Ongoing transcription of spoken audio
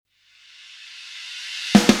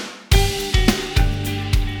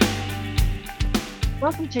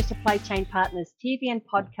Welcome to Supply Chain Partners TVN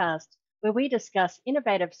podcast, where we discuss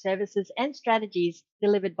innovative services and strategies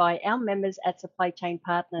delivered by our members at Supply Chain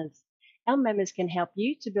Partners. Our members can help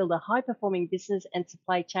you to build a high-performing business and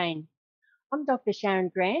supply chain. I'm Dr.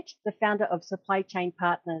 Sharon Grant, the founder of Supply Chain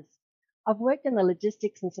Partners. I've worked in the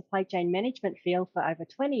logistics and supply chain management field for over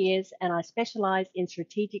 20 years, and I specialize in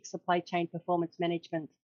strategic supply chain performance management.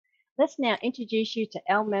 Let's now introduce you to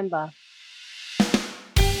our member.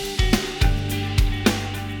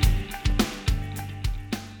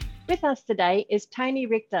 With us today is Tony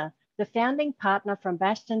Richter, the founding partner from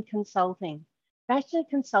Bastian Consulting. Bastian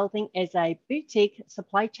Consulting is a boutique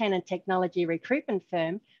supply chain and technology recruitment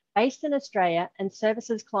firm based in Australia and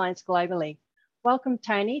services clients globally. Welcome,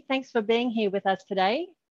 Tony. Thanks for being here with us today.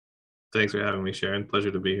 Thanks for having me, Sharon.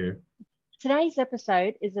 Pleasure to be here. Today's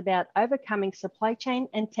episode is about overcoming supply chain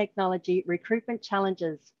and technology recruitment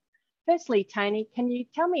challenges. Firstly, Tony, can you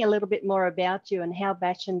tell me a little bit more about you and how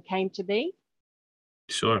Bastian came to be?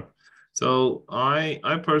 Sure. So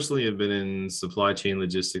I personally have been in supply chain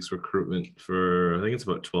logistics recruitment for, I think it's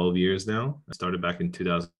about 12 years now. I started back in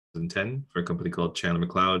 2010 for a company called Chandler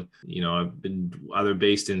McLeod. I've been either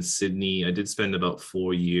based in Sydney. I did spend about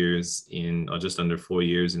 4 years just under 4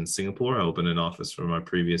 years in Singapore. I opened an office for my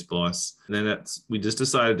previous boss. And then we just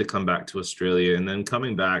decided to come back to Australia. And then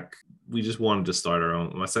coming back, we just wanted to start our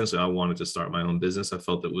own. Essentially, I wanted to start my own business. I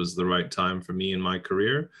felt it was the right time for me in my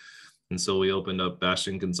career. And so we opened up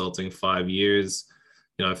Bastian Consulting 5 years.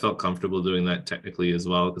 I felt comfortable doing that technically as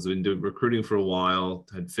well because we've been doing recruiting for a while,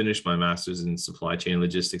 had finished my master's in supply chain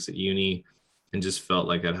logistics at uni, and just felt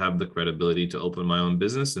like I'd have the credibility to open my own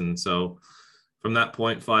business. And so from that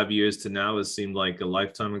point, 5 years to now has seemed like a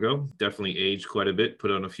lifetime ago. Definitely aged quite a bit, put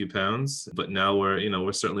on a few pounds, but now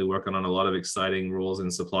we're certainly working on a lot of exciting roles in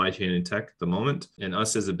supply chain and tech at the moment. And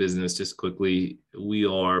us as a business, just quickly, we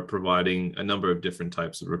are providing a number of different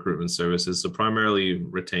types of recruitment services. So primarily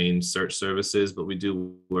retained search services, but we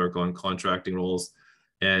do work on contracting roles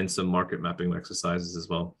and some market mapping exercises as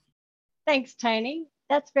well. Thanks, Tony.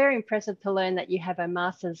 That's very impressive to learn that you have a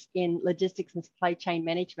master's in logistics and supply chain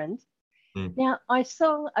management. Now, I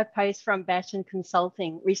saw a post from Bastian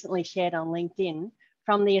Consulting recently shared on LinkedIn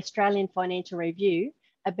from the Australian Financial Review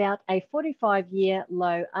about a 45-year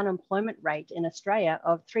low unemployment rate in Australia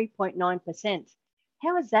of 3.9%.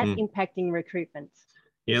 How is that impacting recruitment?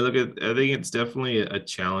 Yeah, look, I think it's definitely a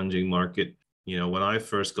challenging market. When I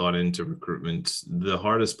first got into recruitment, the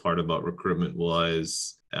hardest part about recruitment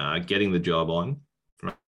was getting the job on,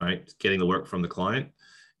 right? Getting the work from the client.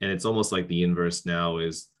 And it's almost like the inverse now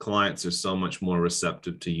is clients are so much more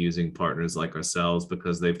receptive to using partners like ourselves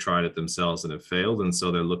because they've tried it themselves and have failed. And so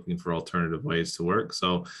they're looking for alternative ways to work.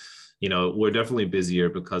 So, we're definitely busier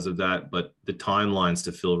because of that, but the timelines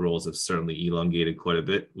to fill roles have certainly elongated quite a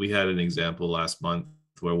bit. We had an example last month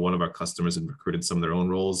where one of our customers had recruited some of their own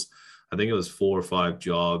roles. I think it was 4 or 5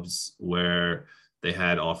 jobs where they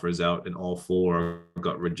had offers out and all 4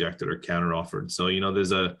 got rejected or counter offered. So,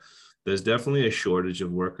 there's definitely a shortage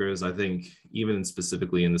of workers. I think even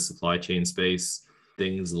specifically in the supply chain space,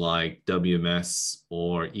 things like WMS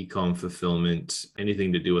or e-com fulfillment,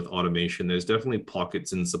 anything to do with automation, there's definitely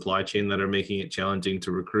pockets in supply chain that are making it challenging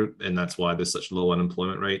to recruit. And that's why there's such low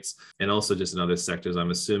unemployment rates. And also just in other sectors, I'm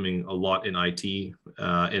assuming a lot in IT, in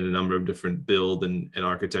a number of different build and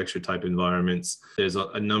architecture type environments. There's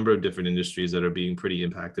a number of different industries that are being pretty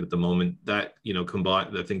impacted at the moment. That,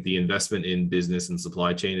 combined, I think the investment in business and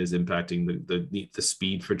supply chain is impacting the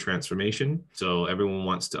speed for transformation. So everyone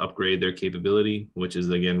wants to upgrade their capability, which is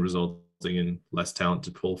again resulting in less talent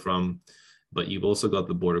to pull from. But you've also got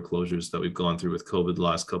the border closures that we've gone through with COVID the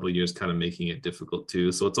last couple of years, kind of making it difficult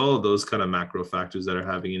too. So it's all of those kind of macro factors that are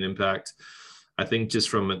having an impact. I think just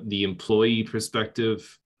from the employee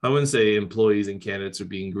perspective, I wouldn't say employees and candidates are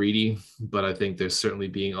being greedy, but I think they're certainly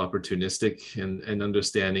being opportunistic and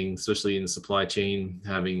understanding, especially in the supply chain,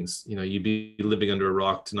 having, you'd be living under a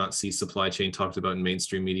rock to not see supply chain talked about in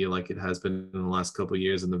mainstream media like it has been in the last couple of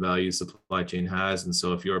years and the value supply chain has. And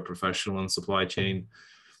so if you're a professional in supply chain,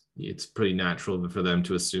 it's pretty natural for them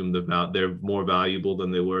to assume they're more valuable than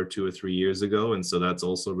they were 2 or 3 years ago. And so that's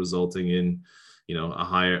also resulting in a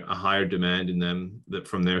higher demand in them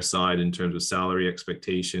from their side in terms of salary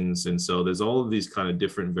expectations. And so there's all of these kind of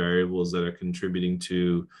different variables that are contributing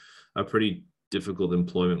to a pretty difficult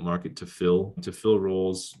employment market to fill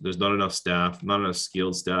roles. There's not enough staff, not enough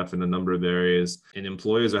skilled staff in a number of areas. And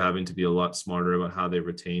employers are having to be a lot smarter about how they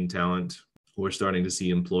retain talent. We're starting to see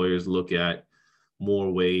employers look at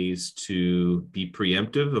more ways to be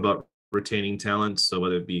preemptive about retaining talent. So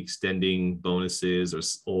whether it be extending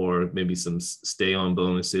bonuses or maybe some stay on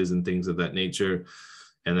bonuses and things of that nature.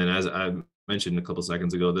 And then as I mentioned a couple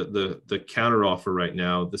seconds ago, that the counter offer right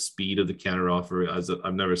now, the speed of the counter offer, as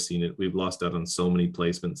I've never seen it. We've lost out on so many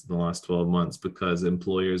placements in the last 12 months because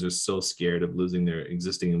employers are so scared of losing their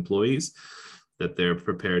existing employees that they're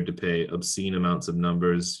prepared to pay obscene amounts of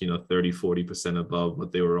numbers, 30-40% above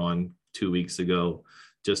what they were on 2 weeks ago,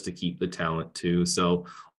 just to keep the talent too. So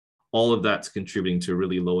all of that's contributing to a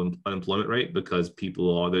really low unemployment rate because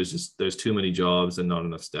there's too many jobs and not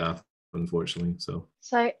enough staff, unfortunately. So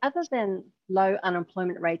other than low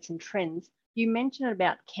unemployment rates and trends, you mentioned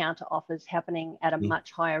about counter offers happening at a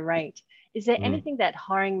much higher rate. Is there anything that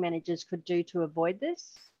hiring managers could do to avoid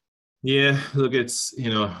this? Yeah, look, it's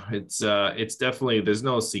definitely, there's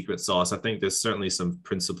no secret sauce. I think there's certainly some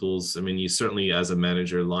principles. I mean, you certainly, as a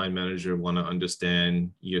manager, line manager, want to understand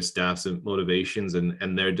your staff's motivations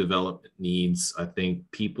and their development needs. I think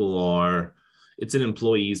it's an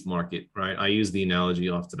employees market, right? I use the analogy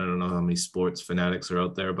often. I don't know how many sports fanatics are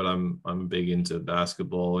out there, but I'm big into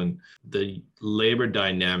basketball, and the labor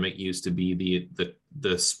dynamic used to be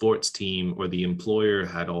the sports team or the employer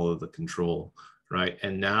had all of the control. Right.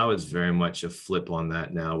 And now it's very much a flip on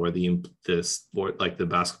that now, where the sport, like the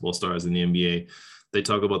basketball stars in the NBA, they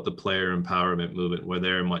talk about the player empowerment movement, where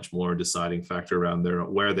they're much more deciding factor around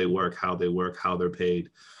where they work, how they're paid.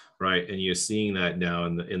 Right. And you're seeing that now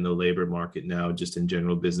in the labor market now, just in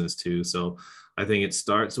general business too. So I think it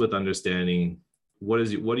starts with understanding what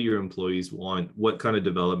do your employees want, what kind of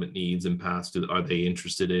development needs and paths are they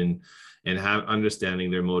interested in, and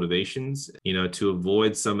understanding their motivations,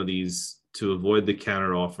 to avoid the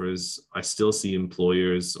counter offers. I still see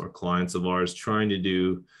employers or clients of ours trying to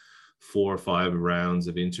do 4 or 5 rounds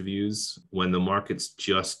of interviews when the market's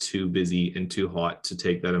just too busy and too hot to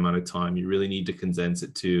take that amount of time. You really need to condense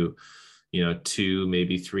it to, 2,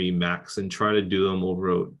 maybe 3 max, and try to do them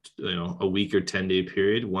over a week or 10-day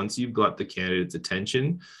period. Once you've got the candidate's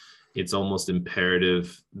attention, it's almost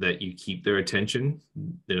imperative that you keep their attention.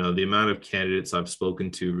 The amount of candidates I've spoken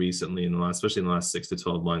to recently especially in the last 6 to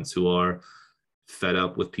 12 months, who are fed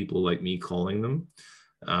up with people like me calling them,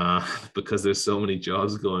 because there's so many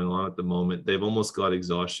jobs going on at the moment. They've almost got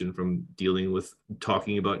exhaustion from dealing with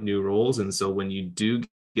talking about new roles. And so when you do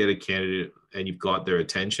get a candidate and you've got their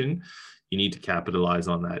attention, you need to capitalize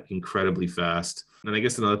on that incredibly fast. And I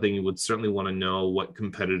guess another thing, you would certainly want to know what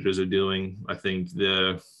competitors are doing. I think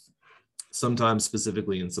sometimes,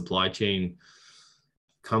 specifically in supply chain,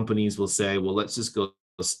 companies will say, well, let's just go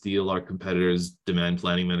steal our competitor's demand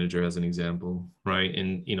planning manager, as an example, right?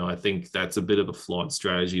 And I think that's a bit of a flawed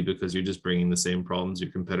strategy, because you're just bringing the same problems your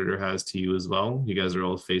competitor has to you as well. You guys are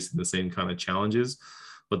all facing the same kind of challenges,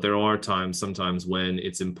 but there are sometimes when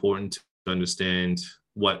it's important to understand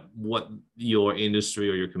what your industry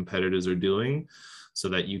or your competitors are doing, so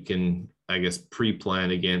that you can, I guess,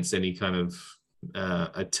 pre-plan against any kind of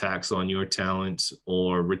attacks on your talent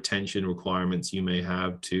or retention requirements you may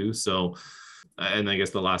have too. So, and I guess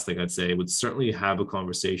the last thing I'd say would certainly have a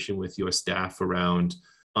conversation with your staff around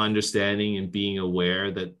understanding and being aware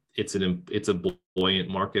that it's a buoyant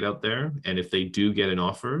market out there, and if they do get an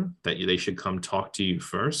offer, that they should come talk to you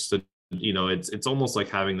first. So, it's almost like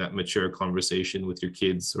having that mature conversation with your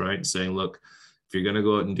kids, right? Saying, look, if you're going to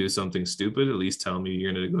go out and do something stupid, at least tell me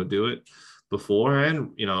you're going to go do it beforehand.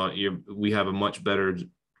 We have a much better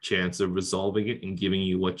chance of resolving it and giving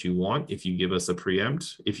you what you want if you give us a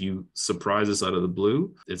preempt. If you surprise us out of the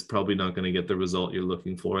blue, it's probably not going to get the result you're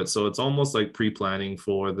looking for. So it's almost like pre-planning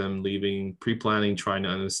for them leaving, pre-planning, trying to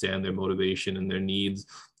understand their motivation and their needs.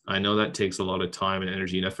 I know that takes a lot of time and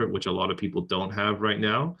energy and effort, which a lot of people don't have right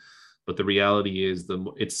now. But the reality is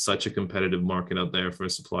it's such a competitive market out there for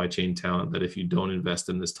supply chain talent that if you don't invest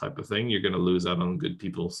in this type of thing, you're going to lose out on good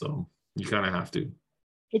people. So you kind of have to.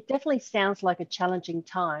 It definitely sounds like a challenging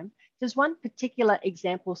time. Does one particular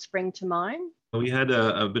example spring to mind? We had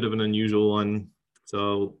a bit of an unusual one.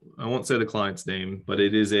 So I won't say the client's name, but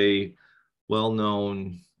it is a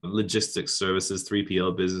well-known logistics services,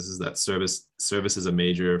 3PL businesses that services a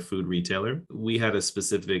major food retailer. We had a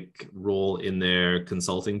specific role in their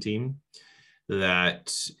consulting team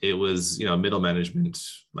that it was, middle management,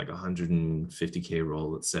 like 150K role,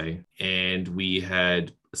 let's say. And we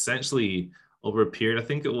had essentially, over a period, I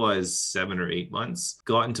think it was 7 or 8 months,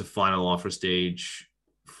 gotten to final offer stage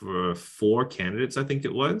for 4 candidates, I think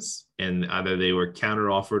it was. And either they were counter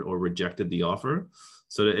offered or rejected the offer.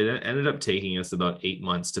 So it ended up taking us about 8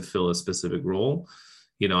 months to fill a specific role.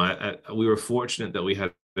 We were fortunate that we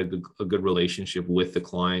had a good relationship with the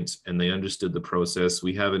client and they understood the process.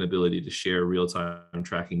 We have an ability to share real-time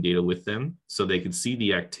tracking data with them so they could see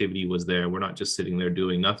the activity was there. We're not just sitting there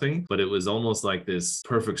doing nothing, but it was almost like this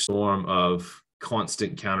perfect storm of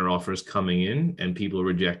constant counter offers coming in and people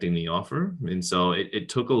rejecting the offer. And so it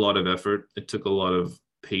took a lot of effort. It took a lot of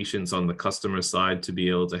patience on the customer side to be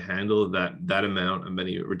able to handle that amount of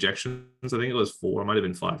many rejections. I think it was 4, might have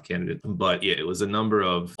been 5 candidates, but yeah, it was a number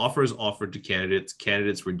of offers offered to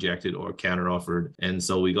candidates rejected or counter offered. And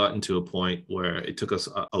so we got into a point where it took us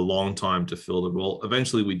a long time to fill the role.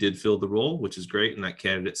 Eventually we did fill the role, which is great, and that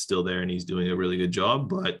candidate's still there and he's doing a really good job.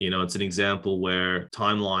 But it's an example where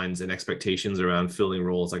timelines and expectations around filling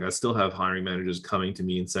roles, like I still have hiring managers coming to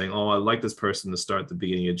me and saying, oh, I'd like this person to start at the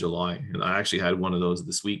beginning of July. And I actually had one of those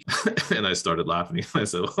this week and I started laughing. I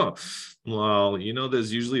said, oh, well,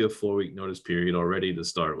 there's usually a 4-week notice period already to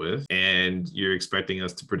start with, and you're expecting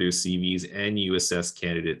us to produce CVs and you assess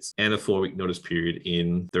candidates and a 4-week notice period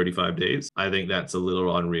in 35 days. I think that's a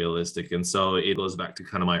little unrealistic. And so it goes back to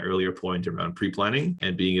kind of my earlier point around pre-planning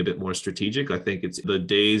and being a bit more strategic. I think it's the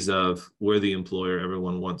days of we're the employer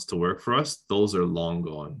everyone wants to work for us. Those are long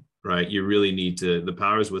gone. Right. You really need to, the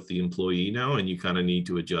power's with the employee now, and you kind of need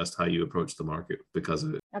to adjust how you approach the market because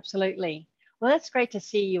of it. Absolutely. Well, that's great to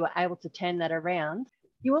see you were able to turn that around.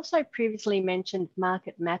 You also previously mentioned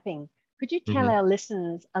market mapping. Could you tell our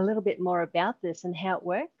listeners a little bit more about this and how it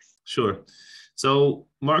works? Sure. So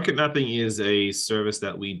market mapping is a service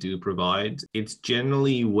that we do provide. It's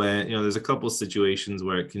generally when, there's a couple of situations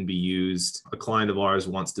where it can be used. A client of ours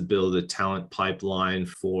wants to build a talent pipeline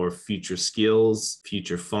for future skills,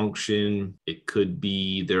 future function. It could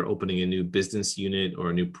be they're opening a new business unit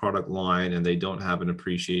or a new product line, and they don't have an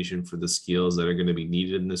appreciation for the skills that are going to be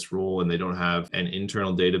needed in this role. And they don't have an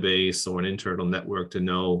internal database or an internal network to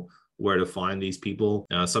know where to find these people.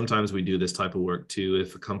 Sometimes we do this type of work too.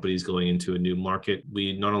 If a company is going into a new market,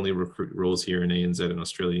 we not only recruit roles here in ANZ and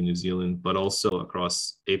Australia and New Zealand, but also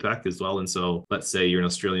across APAC as well. And so let's say you're an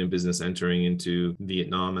Australian business entering into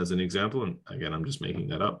Vietnam as an example. And again, I'm just making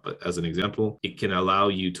that up, but as an example, it can allow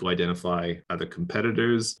you to identify either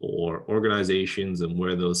competitors or organizations and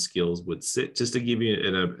where those skills would sit, just to give you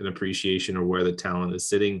an appreciation of where the talent is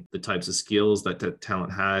sitting, the types of skills that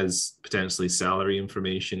talent has, potentially salary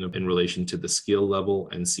information in relation to the skill level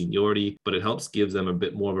and seniority, but it helps give them a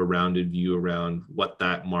bit more of a rounded view around what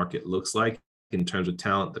that market looks like in terms of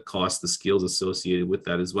talent, the cost, the skills associated with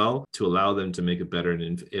that as well, to allow them to make a better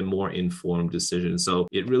and more informed decision. So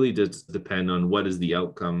it really does depend on what is the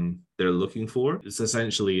outcome they're looking for. It's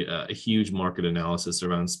essentially a huge market analysis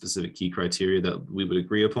around specific key criteria that we would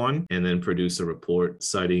agree upon, and then produce a report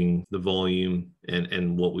citing the volume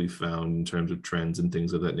and what we found in terms of trends and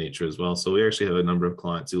things of that nature as well. So we actually have a number of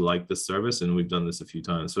clients who like this service, and we've done this a few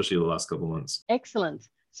times, especially the last couple of months. Excellent.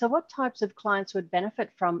 So what types of clients would benefit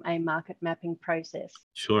from a market mapping process?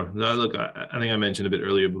 Sure. Now, look, I think I mentioned a bit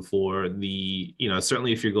earlier before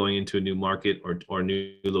certainly if you're going into a new market or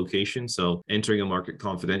new location, so entering a market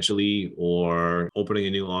confidentially or opening a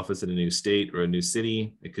new office in a new state or a new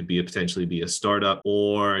city, it could be potentially be a startup,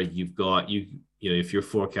 or if you're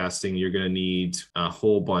forecasting, you're going to need a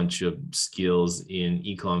whole bunch of skills in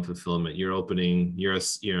e-com fulfillment. You're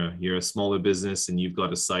a smaller business and you've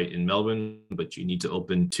got a site in Melbourne, but you need to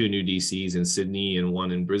open 2 new DCs in Sydney and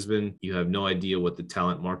 1 in Brisbane. You have no idea what the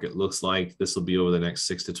talent market looks like. This will be over the next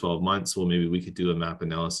 6 to 12 months. Well, maybe we could do a map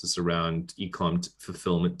analysis around e-com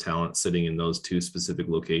fulfillment talent sitting in those 2 specific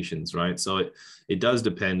locations, right? So it does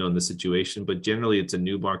depend on the situation, but generally it's a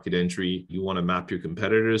new market entry. You want to map your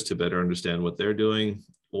competitors to better understand what they're doing,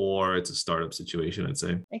 or it's a startup situation, I'd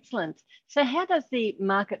say. Excellent. So how does the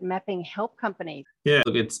market mapping help companies? Yeah,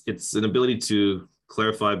 look, it's an ability to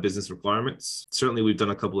clarify business requirements. Certainly, we've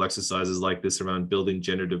done a couple exercises like this around building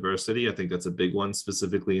gender diversity. I think that's a big one,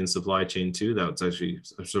 specifically in supply chain too. That's actually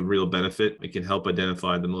some real benefit. It can help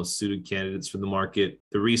identify the most suited candidates for the market.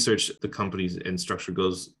 The research the companies and structure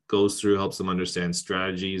goes through helps them understand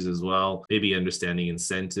strategies as well, maybe understanding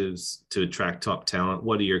incentives to attract top talent.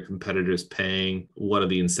 What are your competitors paying? What are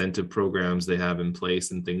the incentive programs they have in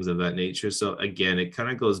place and things of that nature? So again, it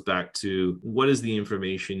kind of goes back to what is the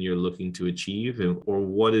information you're looking to achieve, or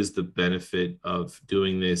what is the benefit of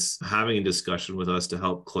doing this, having a discussion with us to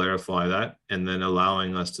help clarify that, and then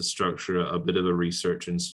allowing us to structure a bit of a research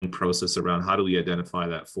and process around how do we identify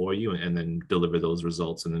that for you and then deliver those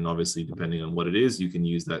results. And then obviously, depending on what it is, you can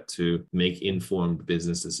use that to make informed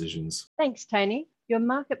business decisions. Thanks, Tony. Your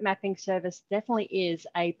market mapping service definitely is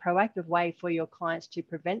a proactive way for your clients to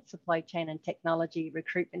prevent supply chain and technology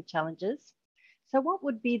recruitment challenges. So what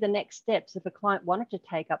would be the next steps if a client wanted to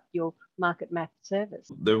take up your market map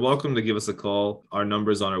service? They're welcome to give us a call. Our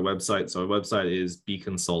number's on our website. So our website is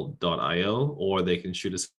bconsult.io, or they can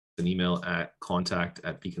shoot us an email at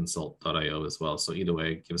contact@bconsult.io as well. So either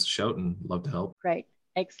way, give us a shout and love to help. Great.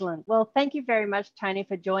 Excellent. Well, thank you very much, Tony,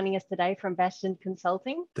 for joining us today from Bastian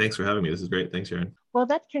Consulting. Thanks for having me. This is great. Thanks, Sharon. Well,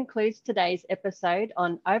 that concludes today's episode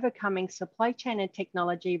on overcoming supply chain and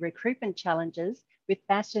technology recruitment challenges with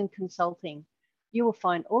Bastian Consulting. You will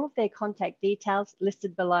find all of their contact details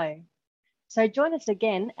listed below. So join us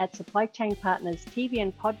again at Supply Chain Partners TV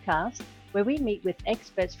and podcast, where we meet with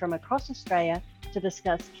experts from across Australia to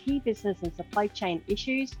discuss key business and supply chain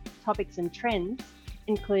issues, topics and trends,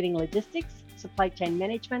 including logistics, supply chain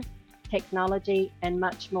management, technology, and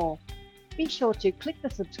much more. Be sure to click the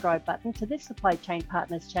subscribe button to this Supply Chain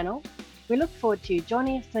Partners channel. We look forward to you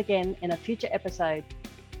joining us again in a future episode.